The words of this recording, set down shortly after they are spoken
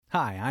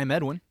Hi, I'm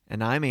Edwin.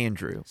 And I'm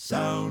Andrew.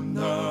 Sound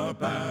the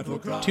battle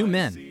cry. 2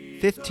 men,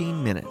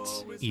 15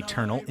 minutes.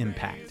 eternal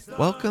impact.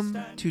 Welcome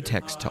to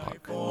Text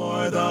Talk.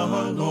 For the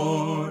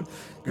Lord,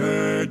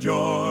 gird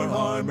your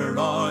armor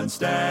on,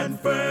 stand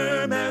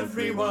firm,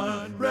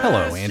 everyone.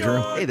 Hello,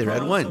 Andrew. Hey there,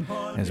 Edwin.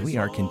 As we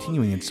are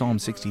continuing in Psalm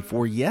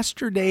 64,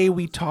 yesterday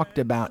we talked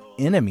about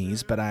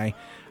enemies, but I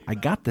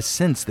got the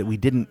sense that we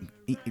didn't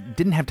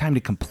have time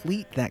to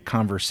complete that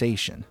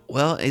conversation.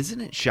 Well,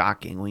 isn't it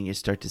shocking when you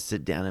start to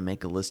sit down and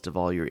make a list of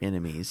all your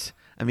enemies?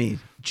 I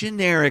mean,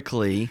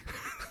 generically,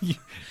 You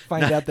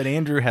find out that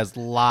Andrew has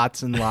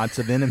lots and lots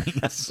of enemies.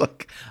 it's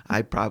like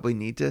I probably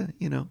need to,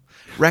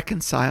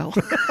 reconcile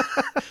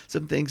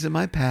some things in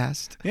my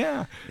past.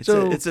 Yeah.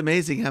 It's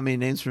amazing how many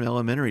names from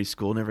elementary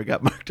school never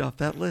got marked off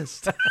that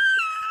list.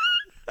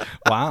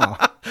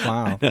 Wow.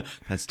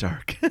 That's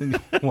dark.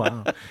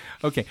 Wow.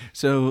 Okay,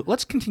 so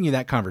let's continue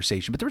that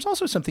conversation. But there was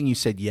also something you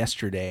said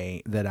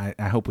yesterday that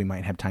I hope we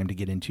might have time to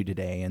get into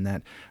today,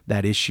 and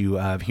that issue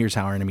of here's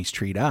how our enemies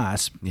treat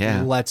us.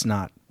 Yeah. Let's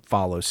not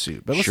follow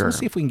suit. But Sure. let's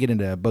see if we can get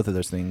into both of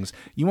those things.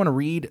 You want to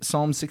read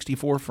Psalm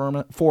 64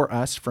 for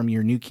us from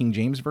your New King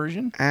James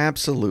Version?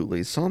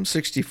 Absolutely. Psalm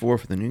 64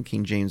 for the New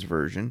King James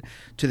Version.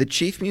 To the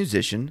chief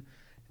musician,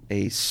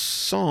 a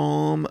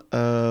psalm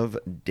of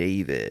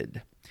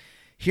David.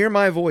 Hear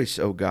my voice,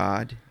 O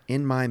God,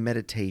 in my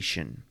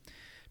meditation.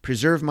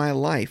 Preserve my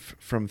life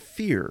from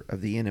fear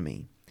of the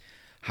enemy.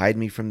 Hide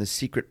me from the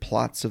secret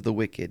plots of the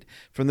wicked,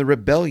 from the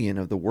rebellion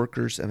of the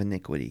workers of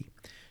iniquity,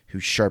 who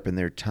sharpen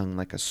their tongue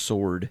like a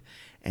sword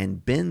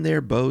and bend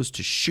their bows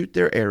to shoot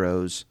their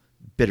arrows,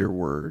 bitter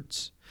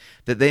words,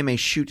 that they may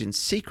shoot in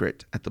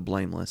secret at the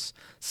blameless.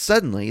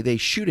 Suddenly they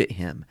shoot at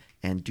him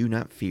and do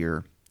not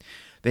fear.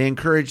 They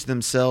encourage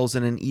themselves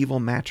in an evil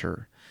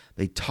matter.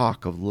 They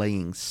talk of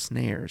laying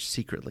snares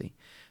secretly.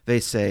 They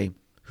say,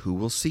 who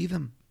will see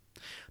them?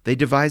 They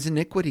devise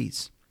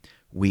iniquities.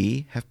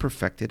 We have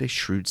perfected a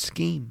shrewd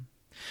scheme.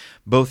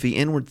 Both the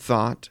inward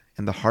thought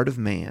and the heart of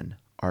man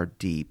are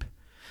deep.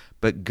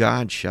 But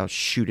God shall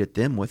shoot at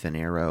them with an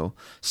arrow.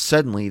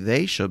 Suddenly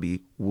they shall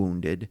be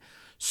wounded.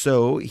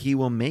 So he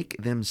will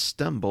make them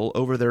stumble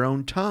over their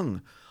own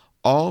tongue.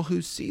 All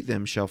who see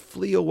them shall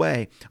flee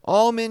away.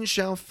 All men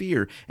shall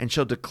fear and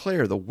shall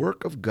declare the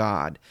work of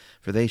God,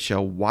 for they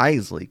shall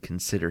wisely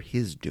consider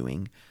his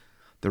doing.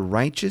 The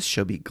righteous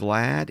shall be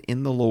glad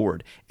in the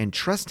Lord and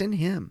trust in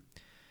him,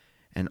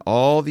 and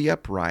all the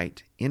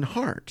upright in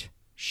heart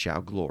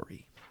shall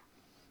glory.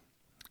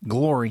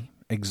 Glory,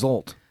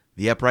 exult.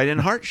 The upright in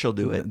heart shall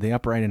do it. The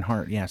upright in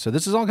heart. Yeah, so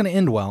this is all going to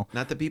end well.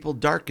 Not the people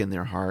dark in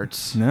their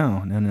hearts,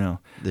 No.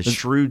 the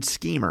shrewd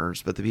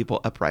schemers, but the people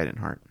upright in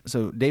heart.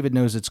 So David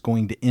knows it's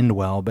going to end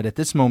well, but at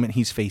this moment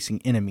he's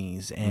facing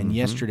enemies. And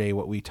yesterday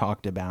what we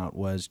talked about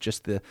was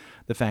just the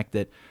fact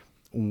that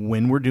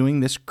when we're doing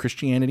this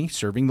Christianity,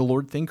 serving the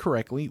Lord thing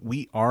correctly,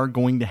 we are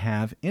going to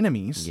have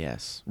enemies.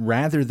 Yes.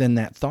 Rather than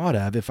that thought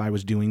of, if I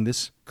was doing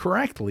this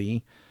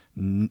correctly,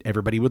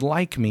 everybody would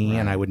like me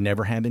and I would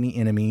never have any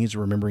enemies,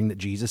 remembering that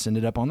Jesus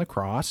ended up on the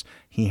cross.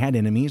 He had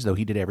enemies, though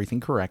he did everything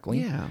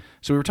correctly. Yeah.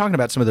 So we were talking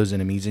about some of those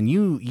enemies, and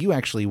you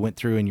actually went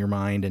through in your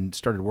mind and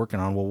started working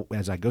on, well,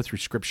 as I go through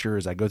Scripture,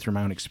 as I go through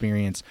my own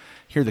experience,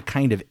 here are the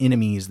kind of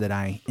enemies that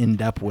I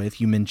end up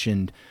with. You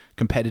mentioned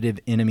competitive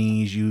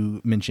enemies,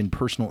 you mentioned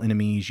personal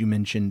enemies, you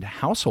mentioned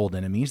household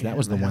enemies. That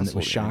was the one that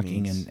was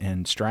shocking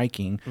and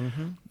striking.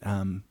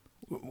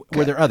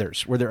 Were there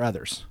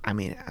others? I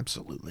mean,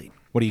 absolutely.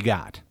 What do you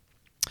got?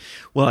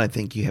 Well, I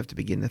think you have to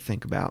begin to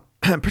think about,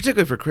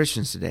 particularly for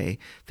Christians today,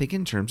 think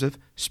in terms of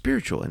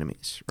spiritual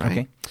enemies, right?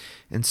 Okay.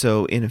 And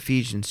so in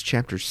Ephesians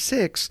chapter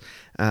 6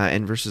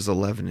 and verses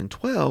 11 and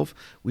 12,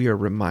 we are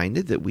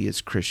reminded that we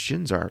as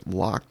Christians are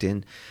locked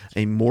in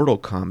a mortal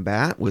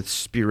combat with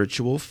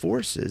spiritual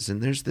forces. And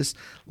there's this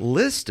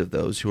list of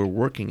those who are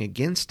working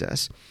against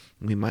us.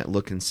 We might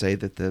look and say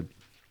that the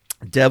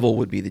devil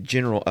would be the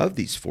general of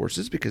these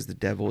forces, because the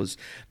devil is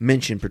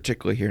mentioned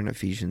particularly here in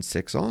Ephesians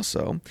 6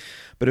 also.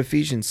 But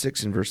Ephesians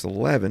 6 and verse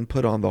 11,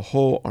 put on the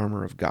whole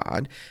armor of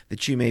God,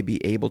 that you may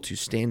be able to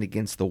stand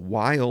against the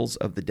wiles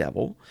of the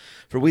devil.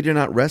 For we do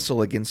not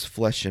wrestle against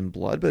flesh and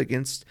blood, but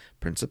against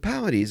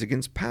principalities,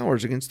 against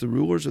powers, against the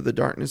rulers of the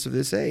darkness of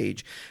this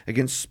age,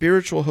 against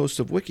spiritual hosts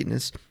of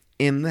wickedness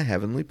in the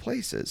heavenly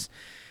places.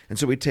 And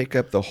so we take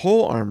up the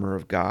whole armor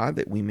of God,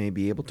 that we may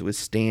be able to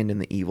withstand in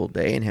the evil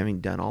day, and having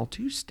done all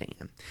to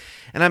stand.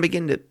 And I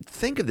begin to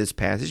think of this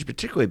passage,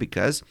 particularly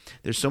because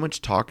there's so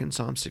much talk in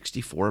Psalm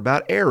 64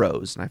 about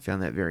arrows, and I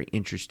found that very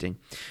interesting.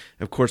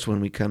 Of course, when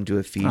we come to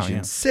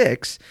Ephesians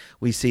 6,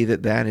 we see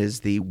that that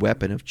is the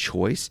weapon of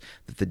choice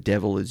that the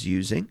devil is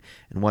using.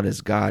 And what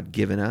has God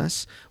given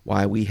us?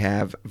 Why we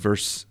have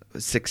verse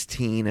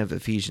 16 of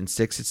Ephesians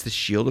 6, it's the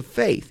shield of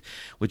faith,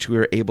 which we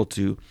are able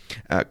to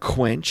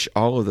quench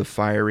all of the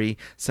fiery,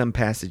 some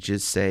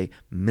passages say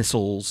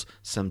missiles,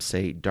 some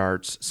say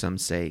darts, some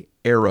say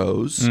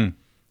arrows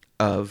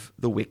of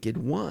the wicked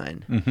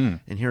one.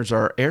 And here's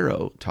our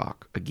arrow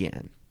talk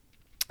again.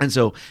 And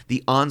so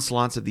the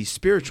onslaughts of these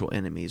spiritual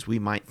enemies we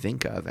might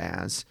think of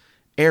as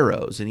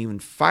arrows and even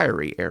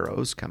fiery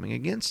arrows coming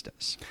against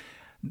us.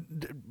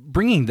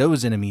 Bringing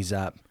those enemies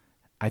up,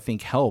 I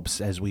think,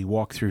 helps as we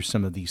walk through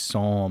some of these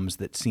psalms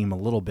that seem a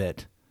little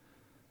bit,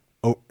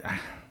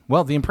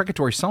 the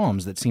imprecatory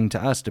psalms that seem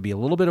to us to be a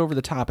little bit over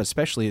the top,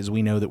 especially as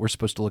we know that we're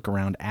supposed to look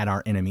around at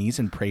our enemies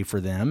and pray for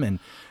them. And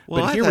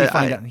but here we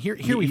find out.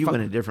 You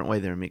went a different way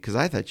there, because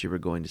I thought you were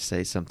going to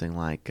say something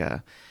like,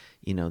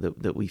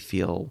 that we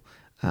feel,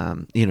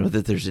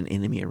 that there's an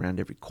enemy around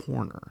every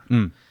corner.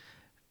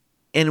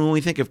 And when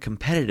we think of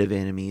competitive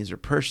enemies or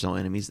personal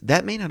enemies,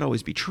 that may not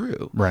always be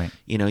true. Right.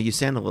 You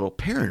sound a little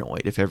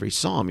paranoid if every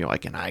psalm you're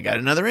like, and I got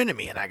another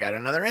enemy, and I got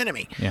another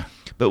enemy. Yeah.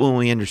 But when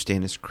we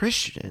understand as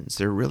Christians,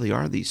 there really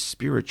are these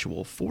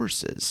spiritual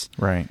forces.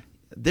 Right.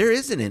 There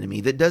is an enemy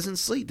that doesn't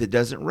sleep, that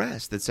doesn't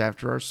rest, that's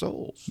after our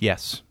souls.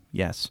 Yes.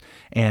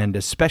 And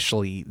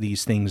especially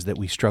these things that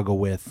we struggle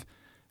with,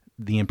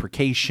 the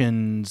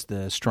imprecations,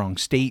 the strong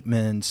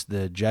statements,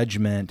 the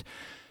judgment.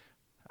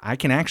 I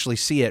can actually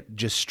see it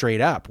just straight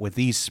up with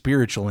these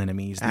spiritual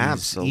enemies, these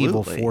Absolutely.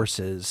 evil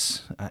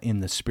forces in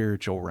the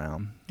spiritual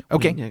realm.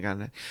 Okay. Yeah, got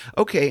it.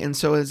 Okay, and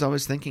so as I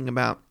was thinking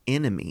about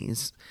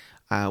enemies,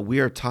 we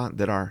are taught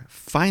that our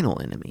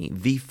final enemy,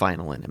 the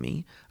final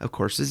enemy, of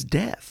course, is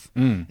death.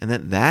 And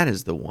that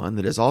is the one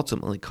that is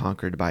ultimately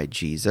conquered by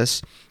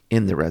Jesus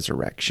in the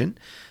resurrection.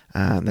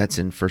 That's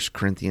in 1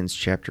 Corinthians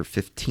chapter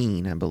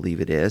 15, I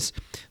believe it is,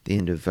 the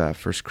end of 1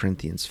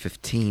 Corinthians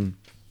 15.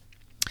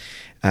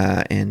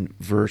 And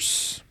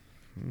verse,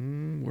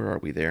 where are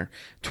we there?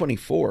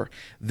 24.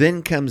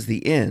 Then comes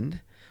the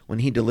end, when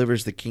he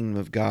delivers the kingdom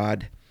of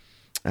God,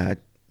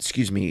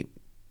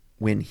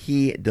 when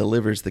he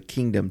delivers the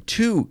kingdom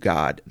to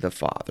God the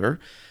Father,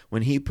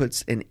 when he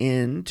puts an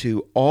end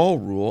to all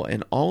rule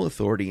and all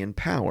authority and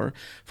power,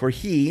 for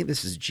he,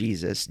 this is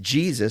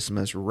Jesus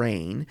must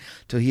reign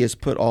till he has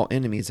put all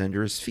enemies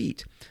under his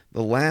feet.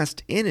 The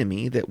last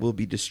enemy that will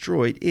be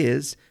destroyed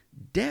is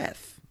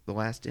death. The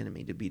last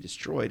enemy to be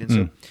destroyed. And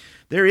so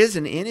there is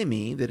an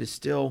enemy that is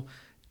still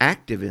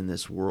active in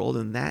this world,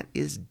 and that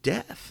is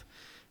death.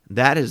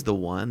 That is the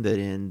one that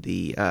in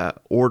the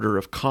order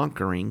of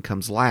conquering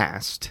comes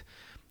last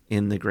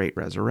in the great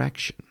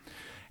resurrection.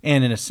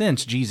 And in a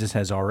sense, Jesus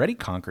has already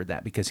conquered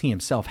that because he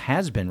himself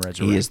has been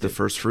resurrected. He is the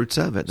first fruits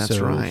of it. That's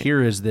right. So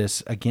here is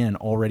this, again,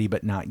 already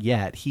but not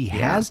yet. He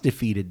has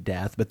defeated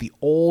death, but the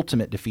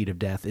ultimate defeat of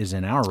death is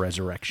in our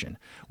resurrection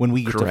when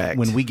we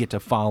get to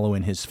follow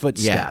in his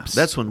footsteps. Yeah,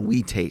 that's when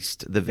we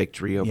taste the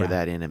victory over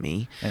that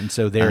enemy. And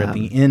so there at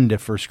the end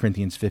of 1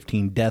 Corinthians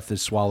 15, death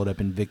is swallowed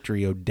up in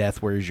victory. O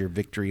death, where is your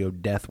victory? O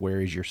death, where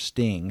is your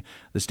sting?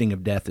 The sting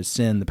of death is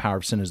sin. The power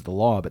of sin is the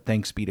law. But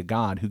thanks be to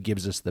God who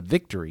gives us the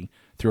victory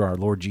through our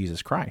Lord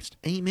Jesus Christ.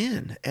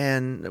 Amen.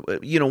 And,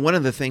 one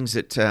of the things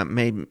that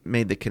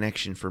made the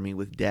connection for me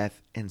with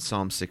death and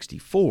Psalm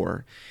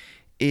 64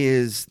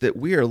 is that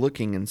we are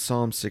looking in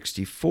Psalm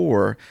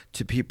 64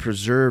 to be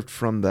preserved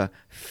from the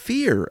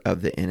fear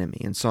of the enemy.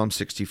 In Psalm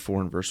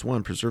 64 and verse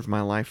 1, preserve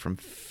my life from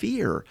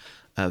fear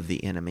of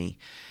the enemy.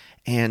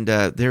 And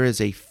there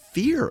is a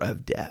fear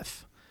of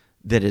death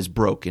that is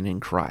broken in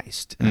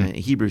Christ.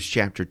 Hebrews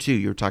chapter 2,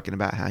 you're talking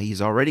about how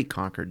he's already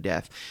conquered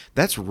death.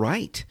 That's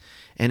right.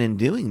 And in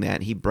doing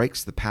that, he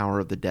breaks the power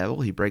of the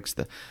devil. He breaks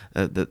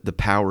the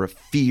power of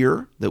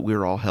fear that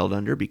we're all held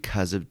under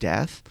because of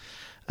death.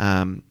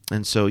 And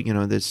so,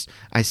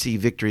 I see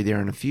victory there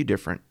in a few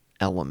different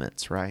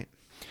elements, right?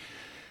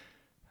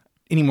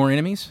 Any more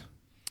enemies?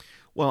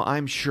 Well,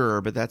 I'm sure,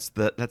 but that's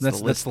the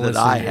list that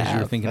I have. As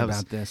you're thinking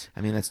about this.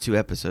 I mean, that's 2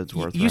 episodes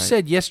worth. You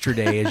said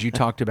yesterday, as you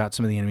talked about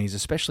some of the enemies,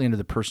 especially under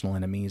the personal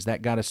enemies,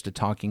 that got us to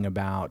talking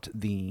about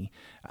the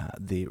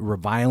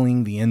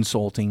reviling, the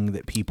insulting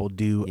that people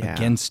do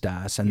against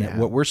us, and that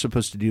what we're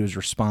supposed to do is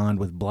respond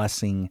with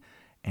blessing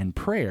and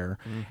prayer.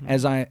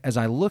 As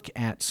I look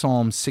at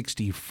Psalm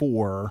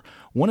 64,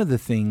 one of the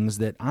things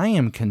that I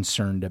am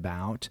concerned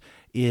about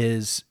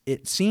is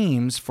it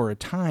seems for a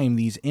time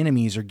these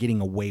enemies are getting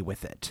away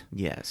with it.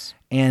 Yes.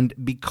 And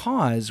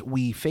because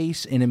we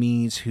face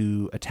enemies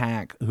who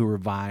attack, who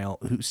revile,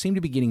 who seem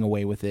to be getting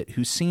away with it,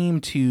 who seem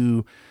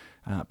to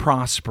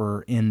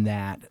prosper in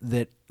that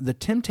the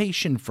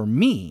temptation for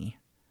me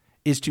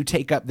is to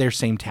take up their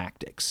same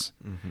tactics.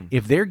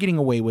 If they're getting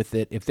away with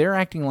it, if they're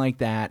acting like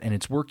that and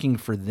it's working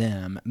for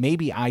them,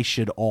 maybe I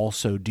should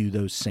also do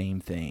those same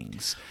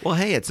things. Well,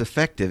 hey, it's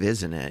effective,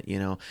 isn't it?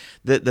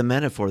 The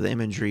metaphor, the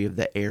imagery of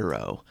the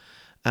arrow,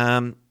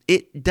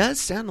 it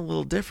does sound a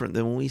little different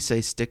than when we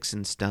say sticks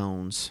and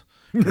stones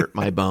hurt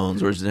my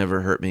bones or it's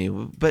never hurt me.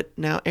 But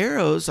now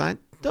arrows, I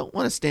don't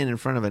want to stand in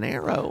front of an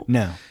arrow.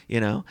 No.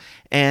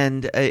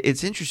 And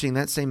it's interesting,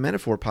 that same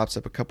metaphor pops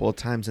up a couple of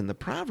times in the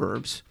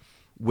Proverbs,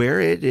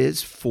 where it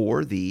is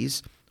for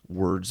these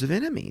words of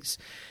enemies.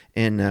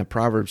 In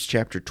Proverbs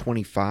chapter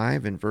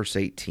 25 and verse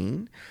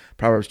 18,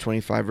 Proverbs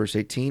 25 verse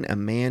 18, a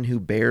man who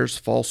bears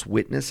false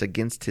witness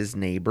against his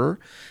neighbor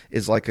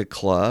is like a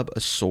club, a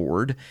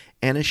sword,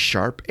 and a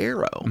sharp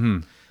arrow.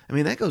 I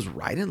mean, that goes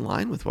right in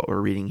line with what we're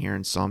reading here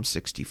in Psalm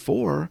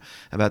 64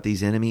 about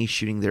these enemies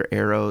shooting their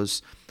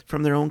arrows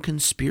from their own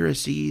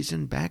conspiracies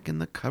and back in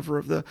the cover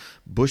of the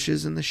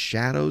bushes and the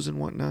shadows and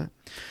whatnot.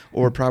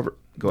 Or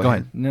Go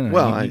ahead. No.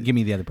 Well, give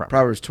me the other proverb.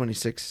 Proverbs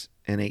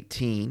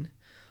 26:18.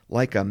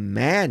 Like a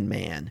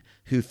madman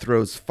who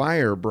throws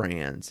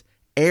firebrands,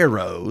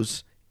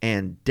 arrows,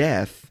 and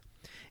death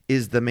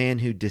is the man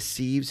who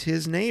deceives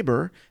his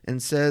neighbor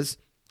and says,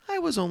 I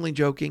was only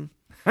joking.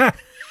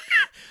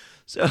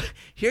 So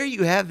here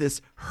you have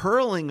this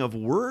hurling of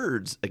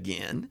words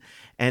again.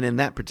 And in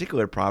that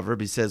particular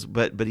proverb, he says,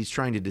 but he's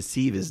trying to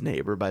deceive his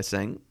neighbor by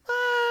saying,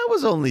 I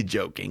was only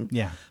joking.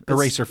 Yeah.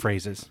 Eraser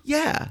phrases.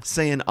 Yeah.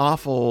 Saying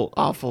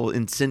awful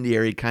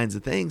incendiary kinds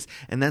of things.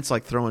 And that's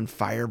like throwing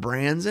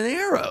firebrands and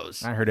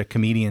arrows. I heard a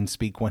comedian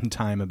speak one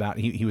time about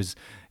he was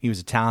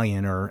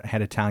Italian or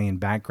had Italian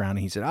background. And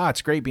he said,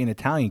 it's great being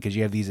Italian because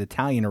you have these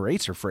Italian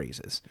eraser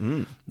phrases.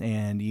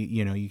 And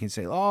you can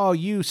say, oh,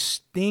 you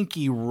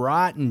stinky,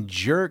 rotten,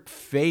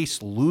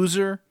 jerk-faced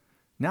loser.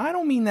 Now, I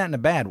don't mean that in a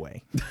bad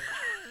way.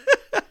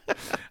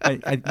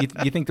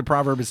 You think the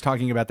proverb is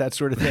talking about that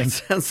sort of thing? That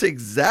sounds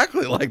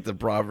exactly like the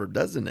proverb,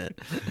 doesn't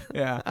it?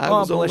 Yeah. I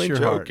was bless only your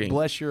joking. Heart.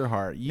 Bless your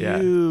heart. You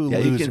loser.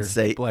 loser. You can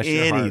say bless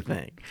your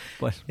anything.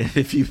 Heart.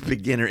 If you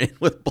begin or end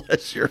with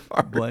bless your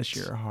heart. Bless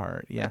your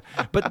heart. Yeah.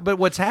 But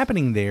what's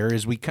happening there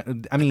is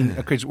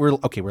because we're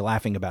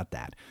laughing about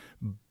that.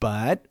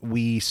 But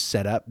we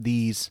set up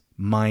these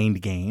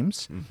mind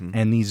games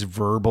and these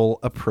verbal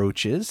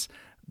approaches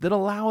that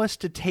allow us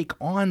to take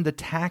on the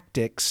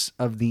tactics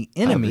of the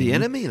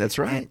enemy. That's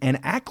right. And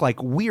act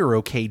like we're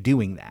okay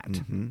doing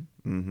that.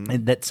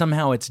 And that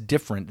somehow it's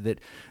different, that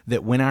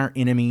when our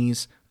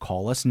enemies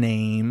call us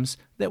names,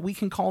 that we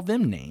can call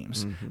them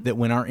names. That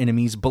when our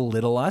enemies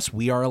belittle us,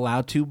 we are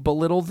allowed to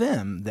belittle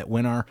them. That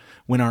when our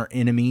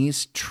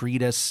enemies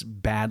treat us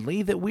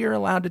badly, that we are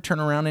allowed to turn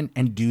around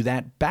and do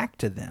that back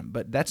to them.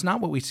 But that's not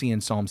what we see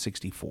in Psalm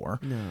 64.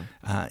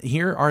 No.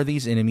 Here are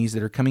these enemies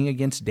that are coming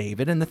against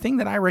David, and the thing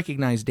that I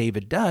recognize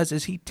David does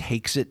is he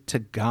takes it to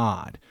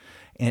God.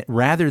 And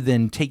rather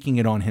than taking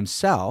it on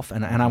himself,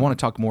 and I want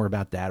to talk more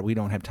about that. We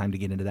don't have time to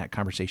get into that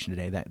conversation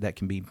today. That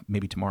can be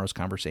maybe tomorrow's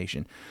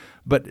conversation.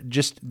 But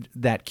just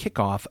that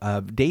kickoff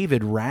of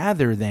David,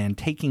 rather than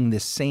taking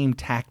this same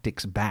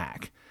tactics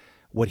back,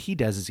 what he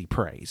does is he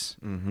prays.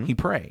 He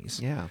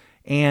prays. Yeah.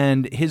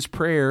 And his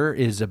prayer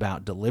is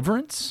about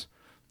deliverance,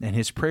 and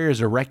his prayer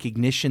is a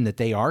recognition that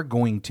they are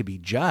going to be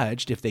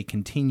judged if they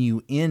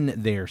continue in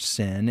their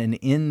sin and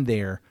in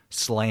their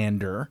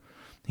slander.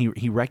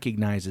 He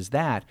recognizes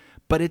that.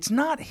 But it's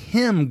not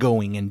him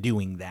going and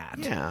doing that.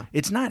 Yeah.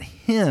 It's not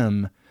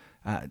him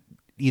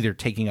either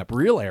taking up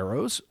real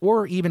arrows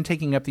or even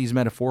taking up these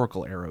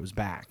metaphorical arrows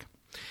back.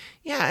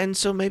 Yeah, and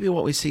so maybe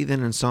what we see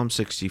then in Psalm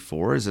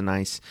 64 is a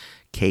nice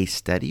case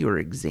study or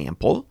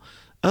example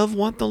of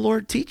what the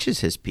Lord teaches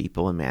his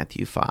people in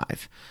Matthew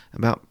 5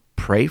 about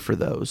pray for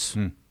those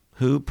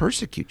who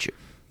persecute you.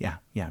 Yeah.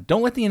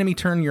 Don't let the enemy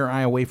turn your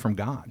eye away from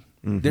God.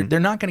 They're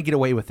not going to get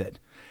away with it.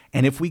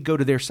 And if we go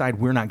to their side,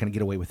 we're not going to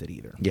get away with it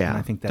either. Yeah, and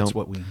I think that's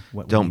what we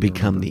don't need to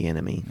become remember. the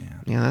enemy.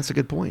 Yeah, that's a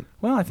good point.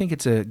 Well, I think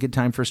it's a good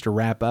time for us to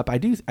wrap up. I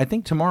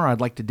think tomorrow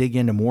I'd like to dig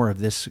into more of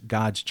this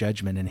God's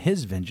judgment and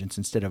his vengeance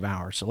instead of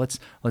ours. So let's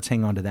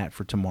hang on to that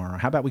for tomorrow.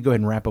 How about we go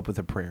ahead and wrap up with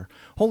a prayer?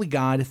 Holy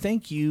God,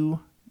 thank you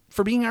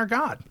for being our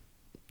God.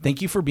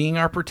 Thank you for being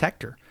our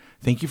protector.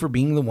 Thank you for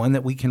being the one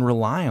that we can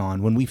rely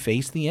on when we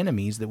face the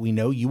enemies, that we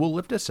know you will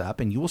lift us up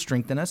and you will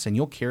strengthen us and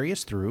you'll carry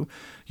us through.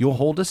 You'll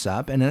hold us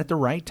up, and at the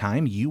right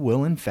time, you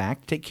will, in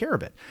fact, take care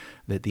of it.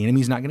 That the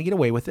enemy's not going to get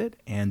away with it,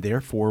 and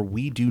therefore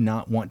we do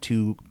not want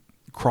to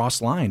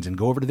cross lines and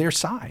go over to their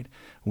side.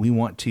 We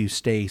want to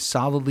stay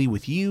solidly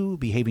with you,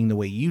 behaving the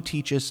way you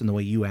teach us and the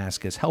way you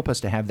ask us. Help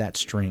us to have that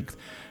strength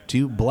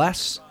to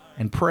bless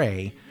and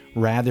pray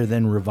rather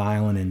than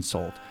revile and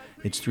insult.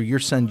 It's through your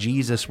Son,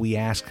 Jesus, we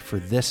ask for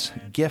this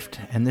gift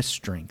and this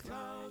strength.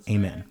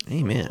 Amen.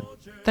 Amen.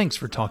 Thanks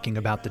for talking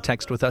about the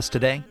text with us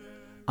today.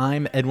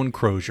 I'm Edwin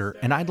Crozier,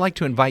 and I'd like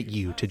to invite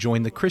you to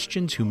join the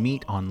Christians who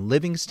meet on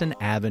Livingston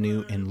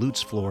Avenue in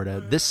Lutz,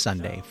 Florida this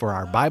Sunday for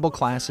our Bible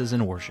classes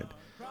and worship.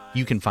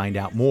 You can find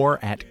out more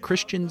at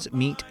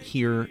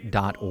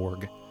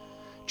christiansmeethere.org.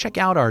 Check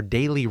out our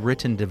daily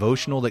written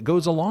devotional that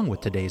goes along with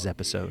today's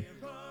episode.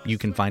 You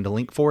can find a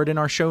link for it in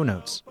our show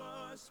notes.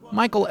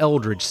 Michael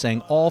Eldridge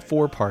sang all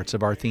 4 parts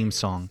of our theme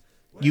song.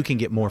 You can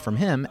get more from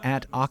him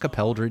at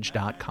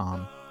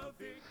acapeldridge.com.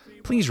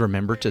 Please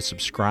remember to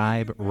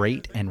subscribe,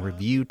 rate, and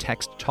review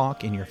Text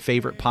Talk in your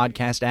favorite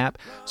podcast app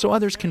so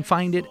others can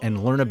find it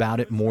and learn about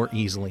it more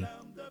easily.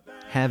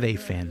 Have a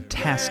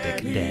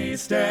fantastic day.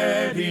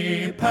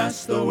 Steady,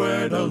 pass the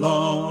word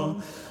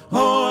along.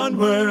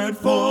 Onward,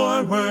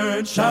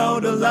 forward,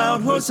 shout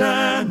aloud,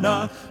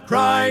 Hosanna.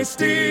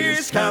 Christ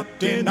is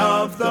captain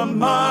of the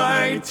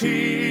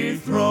mighty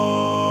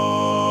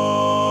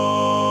throne.